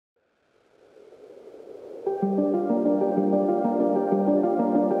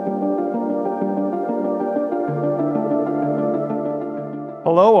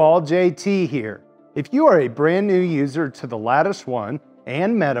Hello all, JT here. If you are a brand new user to the Lattice1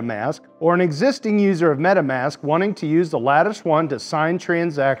 and Metamask, or an existing user of Metamask wanting to use the Lattice1 to sign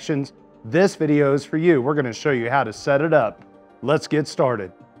transactions, this video is for you. We're going to show you how to set it up. Let's get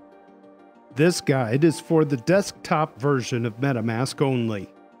started. This guide is for the desktop version of Metamask only.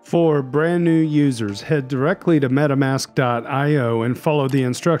 For brand new users, head directly to metamask.io and follow the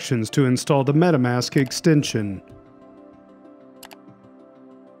instructions to install the Metamask extension.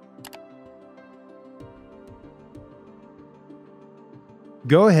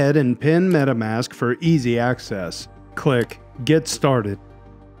 Go ahead and pin Metamask for easy access. Click Get Started.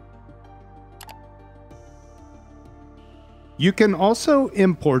 You can also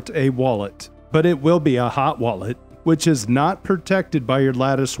import a wallet, but it will be a hot wallet, which is not protected by your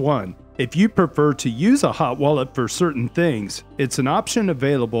Lattice1. If you prefer to use a hot wallet for certain things, it's an option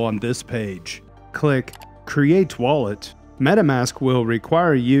available on this page. Click Create Wallet. Metamask will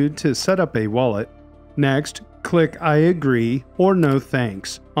require you to set up a wallet. Next, click I agree or no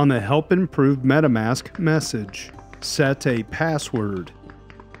thanks on the Help Improve Metamask message. Set a password.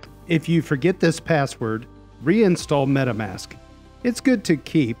 If you forget this password, reinstall Metamask. It's good to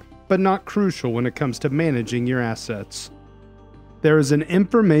keep, but not crucial when it comes to managing your assets. There is an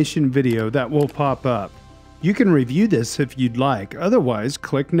information video that will pop up. You can review this if you'd like, otherwise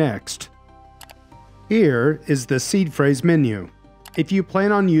click Next. Here is the seed phrase menu. If you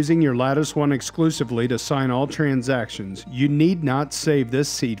plan on using your Lattice1 exclusively to sign all transactions, you need not save this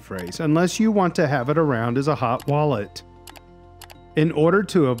seed phrase unless you want to have it around as a hot wallet. In order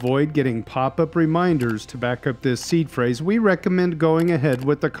to avoid getting pop-up reminders to back up this seed phrase, we recommend going ahead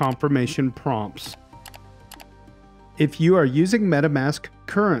with the confirmation prompts. If you are using Metamask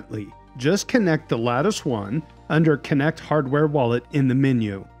currently, just connect the Lattice1 under Connect Hardware Wallet in the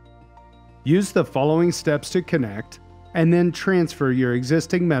menu. Use the following steps to connect, and then transfer your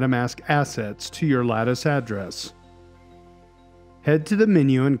existing Metamask assets to your Lattice address. Head to the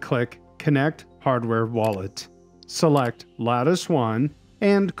menu and click Connect Hardware Wallet. Select Lattice1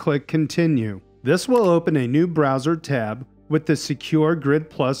 and click Continue. This will open a new browser tab with the secure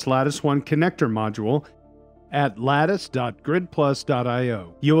GridPlus Lattice1 connector module at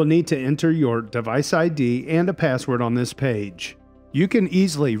lattice.gridplus.io. You will need to enter your device ID and a password on this page. You can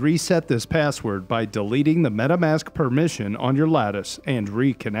easily reset this password by deleting the Metamask permission on your Lattice and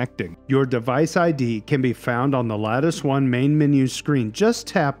reconnecting. Your device ID can be found on the Lattice1 main menu screen. Just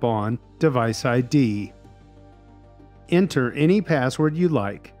tap on Device ID. Enter any password you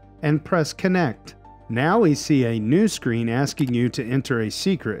like and press Connect. Now we see a new screen asking you to enter a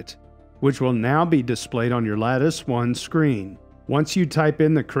secret, which will now be displayed on your Lattice1 screen. Once you type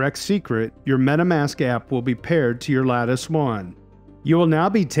in the correct secret, your Metamask app will be paired to your Lattice1. You will now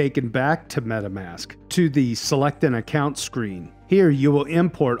be taken back to Metamask to the Select an Account screen. Here you will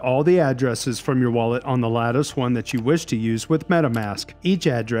import all the addresses from your wallet on the Lattice1 that you wish to use with Metamask. Each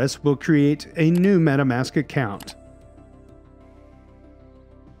address will create a new Metamask account.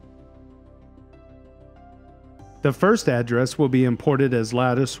 The first address will be imported as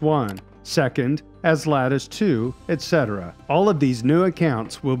Lattice1, second as Lattice2, etc. All of these new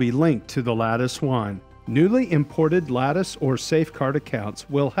accounts will be linked to the Lattice1. Newly imported Lattice or Safeguard accounts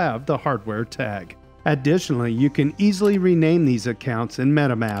will have the hardware tag. Additionally, you can easily rename these accounts in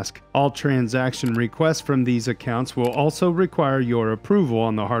Metamask. All transaction requests from these accounts will also require your approval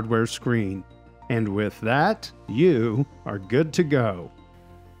on the hardware screen. And with that, you are good to go.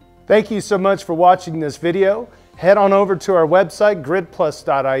 Thank you so much for watching this video. Head on over to our website,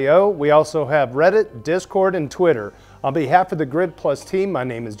 gridplus.io. We also have Reddit, Discord, and Twitter. On behalf of the GridPlus team, my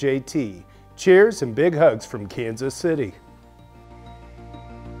name is JT. Cheers and big hugs from Kansas City.